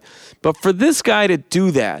house, right? But for this guy to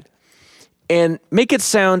do that and make it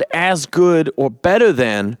sound as good or better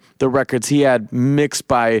than the records he had mixed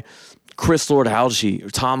by Chris Lord-Alge or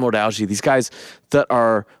Tom Lord-Alge, these guys that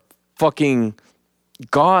are fucking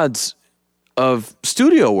gods of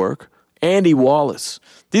studio work, Andy Wallace.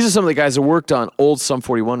 These are some of the guys that worked on old Sum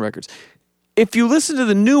 41 records. If you listen to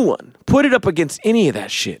the new one, put it up against any of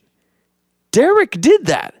that shit. Derek did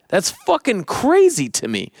that. That's fucking crazy to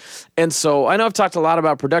me. And so I know I've talked a lot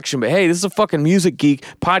about production, but hey, this is a fucking Music Geek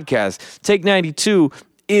podcast. Take 92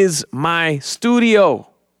 is my studio.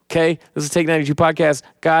 Okay? This is Take 92 podcast.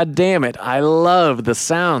 God damn it. I love the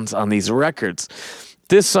sounds on these records.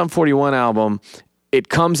 This Sum 41 album, it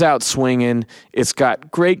comes out swinging. It's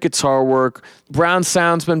got great guitar work. Brown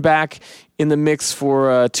Sound's been back in the mix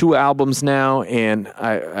for 2 albums now, and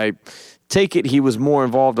I take it he was more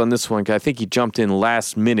involved on this one, because I think he jumped in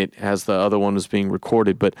last minute as the other one was being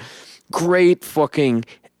recorded. But great fucking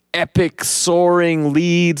epic soaring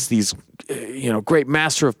leads, these great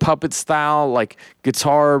Master of Puppets style, like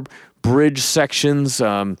guitar bridge sections.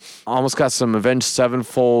 Almost got some Avenged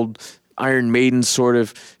Sevenfold, Iron Maiden sort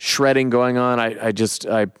of shredding going on.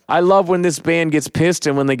 I love when this band gets pissed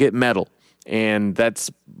and when they get metal. And that's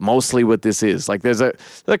mostly what this is. Like, there's a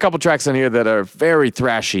couple tracks on here that are very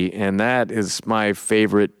thrashy, and that is my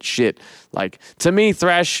favorite shit. Like, to me,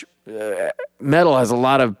 thrash metal has a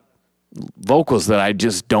lot of vocals that I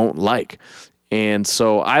just don't like. And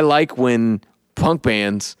so I like when punk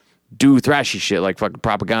bands do thrashy shit, like fucking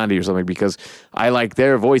Propaganda or something, because I like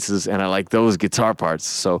their voices and I like those guitar parts.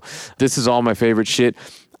 So this is all my favorite shit.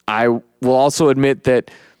 I will also admit that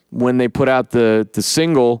when they put out the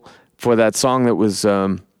single for that song that was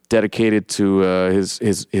dedicated to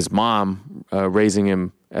his mom raising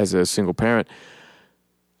him as a single parent,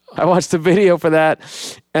 I watched the video for that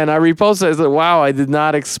and I reposted it. I said, wow, I did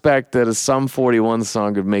not expect that a Sum 41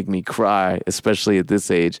 song could make me cry, especially at this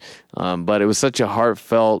age. But it was such a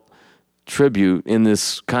heartfelt tribute in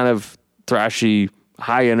this kind of thrashy,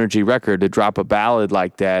 high energy record to drop a ballad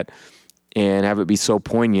like that and have it be so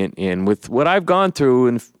poignant. And with what I've gone through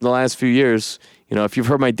in the last few years, if you've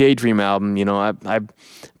heard my Daydream album, I've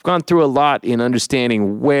gone through a lot in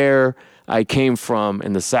understanding where I came from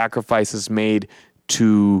and the sacrifices made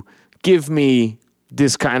to give me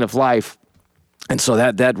this kind of life. And so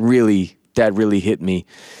that really hit me.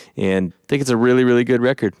 And I think it's a really, really good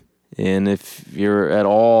record. And if you're at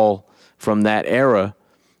all from that era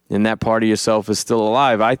and that part of yourself is still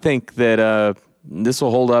alive, I think that this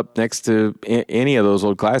will hold up next to any of those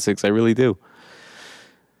old classics. I really do.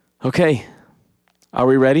 Okay, are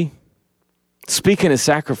we ready? Speaking of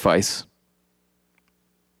sacrifice,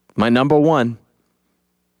 my number one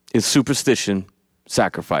is Superstition,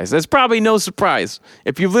 Sacrifice. That's probably no surprise.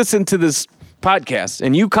 If you've listened to this podcast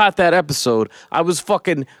and you caught that episode, I was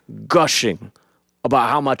fucking gushing about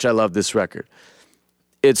how much I love this record.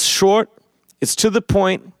 It's short, it's to the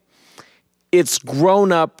point, it's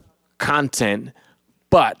grown-up content,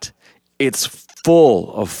 but it's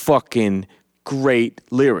full of fucking great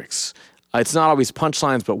lyrics. It's not always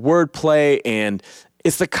punchlines, but wordplay, and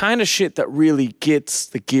it's the kind of shit that really gets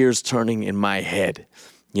the gears turning in my head,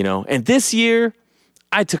 And this year,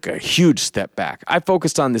 I took a huge step back. I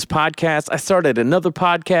focused on this podcast. I started another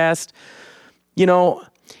podcast, and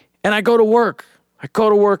I go to work. I go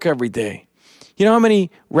to work every day. You know how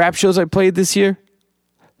many rap shows I played this year?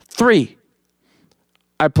 3.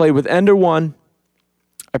 I played with Ender One.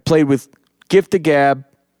 I played with Gift of Gab.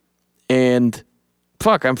 And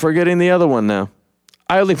I'm forgetting the other one now.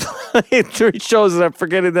 I only played 3 shows and I'm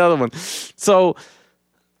forgetting the other one. So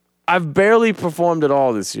I've barely performed at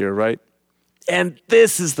all this year, right? And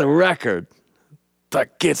this is the record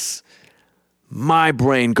that gets my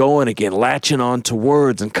brain going again, latching on to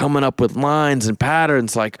words and coming up with lines and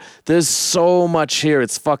patterns. Like, there's so much here.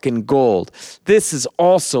 It's fucking gold. This is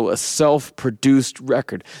also a self-produced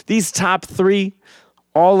record. These top 3,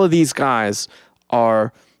 all of these guys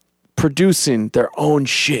are producing their own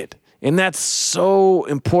shit. And that's so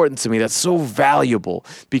important to me. That's so valuable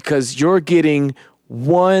because you're getting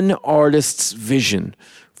one artist's vision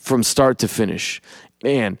from start to finish.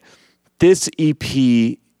 Man, this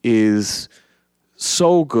EP is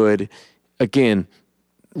so good. Again,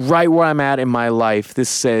 right where I'm at in my life, this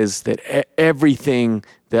says that everything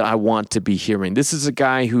that I want to be hearing. This is a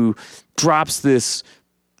guy who drops this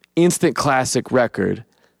instant classic record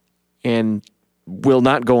and will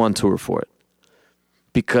not go on tour for it.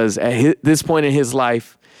 Because at this point in his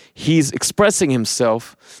life, he's expressing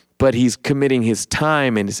himself, but he's committing his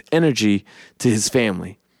time and his energy to his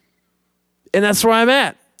family. And that's where I'm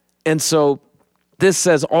at. And so this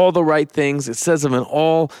says all the right things. It says them in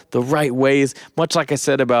all the right ways. Much like I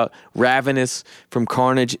said about Ravenous from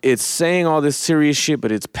Carnage, it's saying all this serious shit,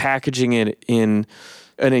 but it's packaging it in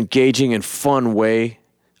an engaging and fun way.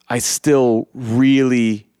 I still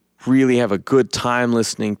really, really have a good time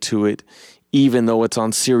listening to it, even though it's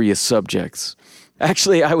on serious subjects.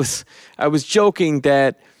 Actually, I was joking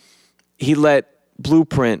that he let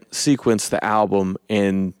Blueprint sequence the album,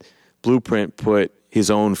 and Blueprint put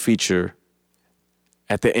his own feature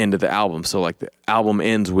at the end of the album. So like the album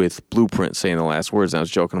ends with Blueprint saying the last words, and I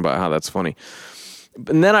was joking about how that's funny.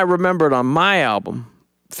 And then I remembered on my album,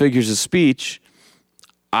 Figures of Speech,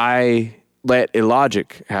 I let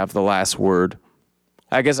Illogic have the last word.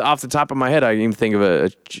 I guess off the top of my head, I didn't even think of a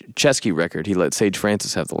Chesky record. He let Sage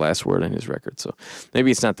Francis have the last word in his record. So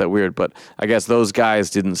maybe it's not that weird, but I guess those guys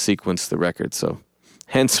didn't sequence the record. So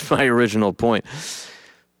hence my original point.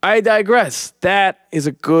 I digress. That is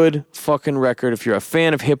a good fucking record. If you're a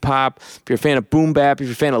fan of hip hop, if you're a fan of boom bap, if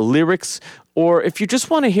you're a fan of lyrics, or if you just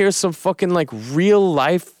want to hear some fucking like real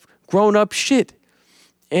life grown up shit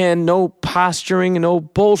and no posturing and no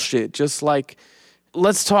bullshit. Just like,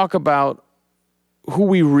 let's talk about who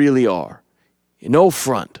we really are. No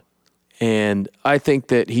front. And I think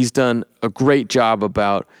that he's done a great job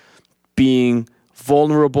about being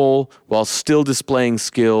vulnerable while still displaying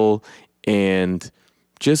skill, and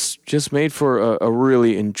just made for a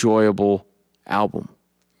really enjoyable album.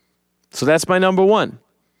 So that's my number one.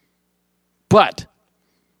 But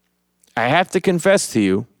I have to confess to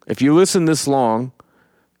you, if you listen this long,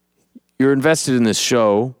 you're invested in this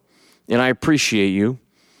show, and I appreciate you.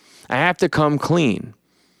 I have to come clean.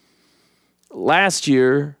 Last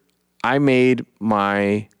year, I made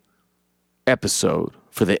my episode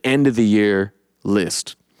for the end of the year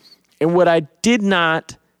list. And what I did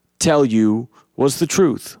not tell you was the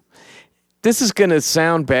truth. This is going to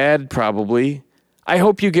sound bad, probably. I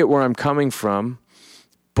hope you get where I'm coming from.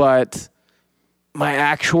 But my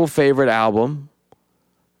actual favorite album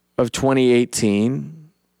of 2018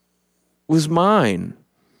 was mine.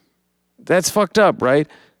 That's fucked up, right?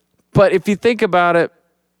 But if you think about it,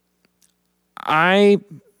 I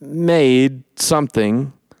made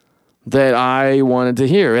something that I wanted to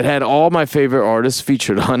hear. It had all my favorite artists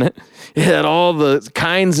featured on it. It had all the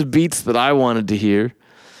kinds of beats that I wanted to hear.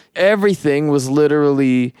 Everything was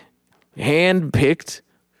literally handpicked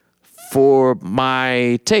for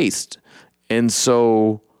my taste. And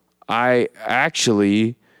so I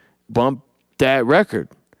actually bumped that record.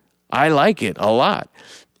 I like it a lot.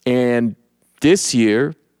 And this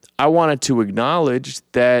year, I wanted to acknowledge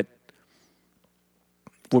that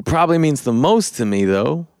what probably means the most to me,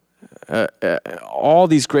 though, all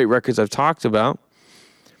these great records I've talked about,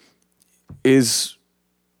 is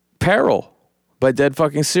Peril by Dead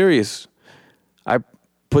Fucking Serious. I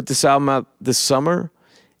put this album out this summer.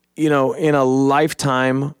 You know, in a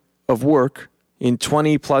lifetime of work, in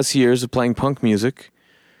 20 plus years of playing punk music,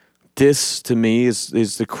 this to me is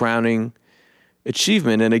the crowning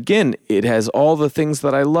achievement. And again, it has all the things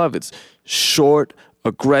that I love. It's short,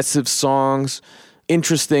 aggressive songs,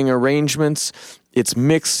 interesting arrangements. It's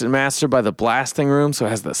mixed and mastered by the Blasting Room, so it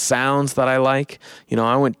has the sounds that I like. You know,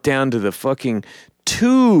 I went down to the fucking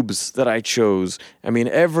tubes that I chose. I mean,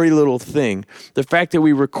 every little thing. The fact that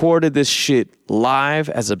we recorded this shit live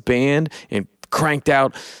as a band and cranked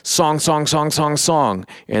out song,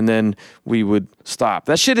 and then we would stop.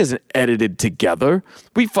 That shit isn't edited together.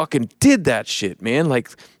 We fucking did that shit, man. Like,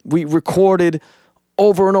 we recorded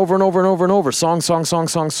over and over, song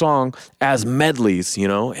as medleys, you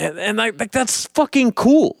know? And like that's fucking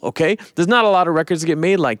cool, okay? There's not a lot of records that get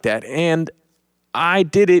made like that. And I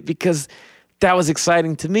did it because that was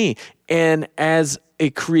exciting to me. And as a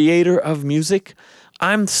creator of music,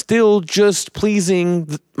 I'm still just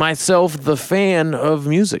pleasing myself, the fan of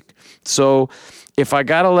music. So if I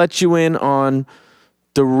gotta let you in on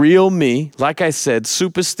the real me, like I said,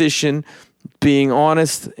 superstition, being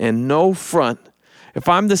honest, and no front, if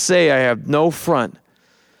I'm to say I have no front,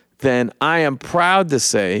 then I am proud to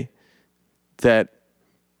say that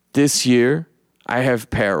this year I have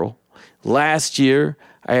Peril. Last year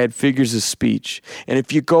I had Figures of Speech. And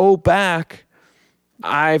if you go back,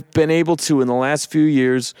 I've been able to, in the last few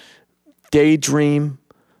years, Daydream,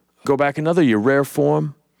 go back another year, Rare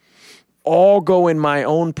Form, all go in my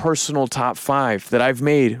own personal top 5 that I've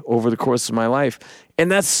made over the course of my life. And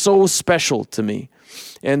that's so special to me.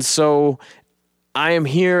 And so I am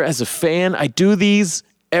here as a fan. I do these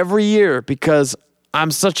every year because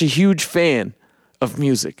I'm such a huge fan of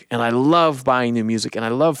music. And I love buying new music. And I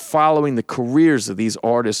love following the careers of these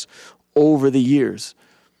artists over the years.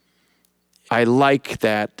 I like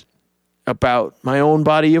that about my own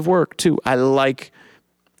body of work, too. I like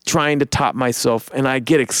trying to top myself, and I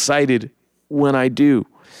get excited when I do.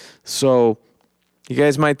 So you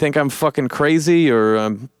guys might think I'm fucking crazy or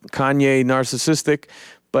I'm Kanye narcissistic,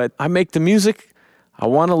 but I make the music I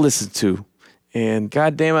want to listen to. And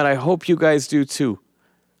God damn it, I hope you guys do, too.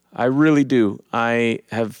 I really do. I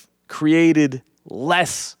have created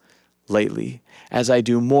less lately as I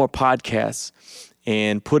do more podcasts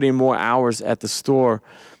and put in more hours at the store.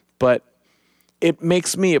 But it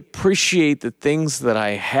makes me appreciate the things that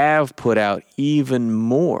I have put out even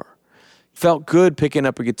more. Felt good picking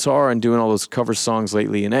up a guitar and doing all those cover songs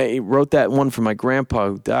lately. And I wrote that one for my grandpa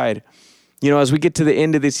who died. You know, as we get to the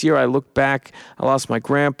end of this year, I look back, I lost my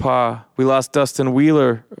grandpa. We lost Dustin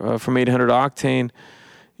Wheeler from 800 Octane.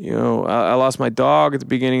 You know, I lost my dog at the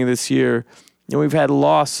beginning of this year. You know, we've had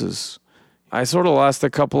losses. I sort of lost a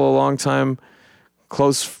couple of long-time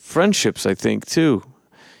close friendships, I think, too.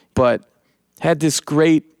 But had this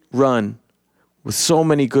great run with so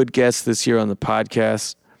many good guests this year on the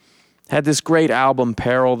podcast. Had this great album,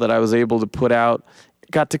 Peril, that I was able to put out.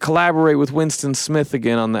 Got to collaborate with Winston Smith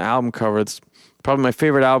again on the album cover. It's probably my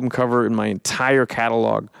favorite album cover in my entire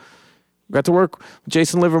catalog. Got to work with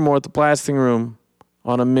Jason Livermore at the Blasting Room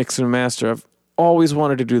on a mix and master. I've always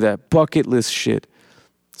wanted to do that. Bucket list shit.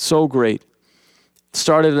 So great.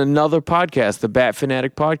 Started another podcast, the Bat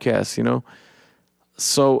Fanatic Podcast, you know.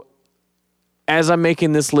 So as I'm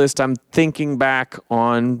making this list, I'm thinking back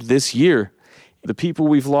on this year. The people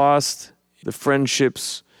we've lost, the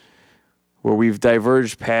friendships where we've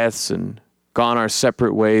diverged paths and gone our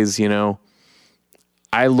separate ways, you know.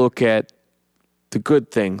 I look at the good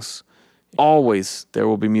things. Always there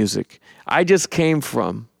will be music. I just came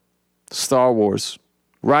from Star Wars,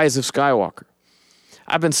 Rise of Skywalker.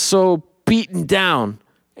 I've been so beaten down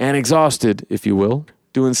and exhausted, if you will,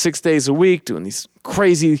 doing 6 days a week, doing these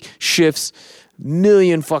crazy shifts,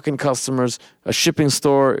 million fucking customers, a shipping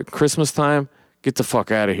store at Christmas time. Get the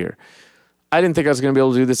fuck out of here. I didn't think I was going to be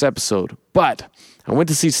able to do this episode, but I went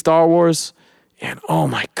to see Star Wars, and oh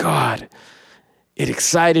my God, it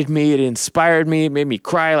excited me, it inspired me, it made me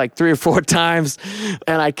cry like 3 or 4 times,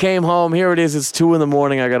 and I came home, here it is, it's 2 a.m,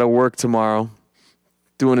 I got to work tomorrow.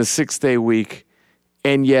 doing a 6-day week,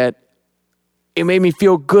 and yet it made me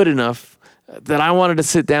feel good enough that I wanted to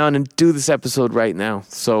sit down and do this episode right now.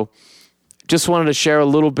 So just wanted to share a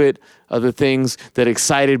little bit of the things that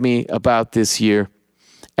excited me about this year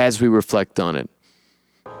as we reflect on it.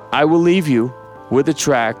 I will leave you with a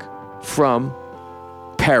track from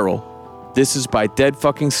Peril. This is by Dead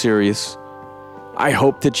Fucking Serious. I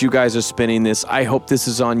hope that you guys are spinning this. I hope this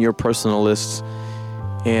is on your personal lists.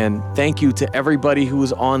 And thank you to everybody who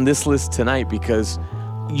was on this list tonight, because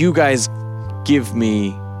you guys give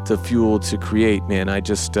me the fuel to create, man.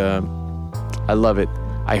 I love it.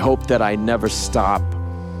 I hope that I never stop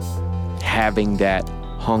having that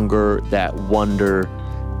hunger, that wonder,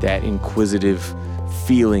 that inquisitive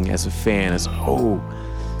feeling as a fan, as, oh,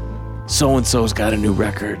 so-and-so's got a new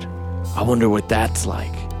record. I wonder what that's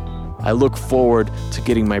like. I look forward to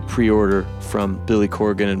getting my pre-order from Billy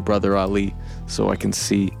Corgan and Brother Ali so I can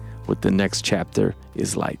see what the next chapter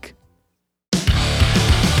is like.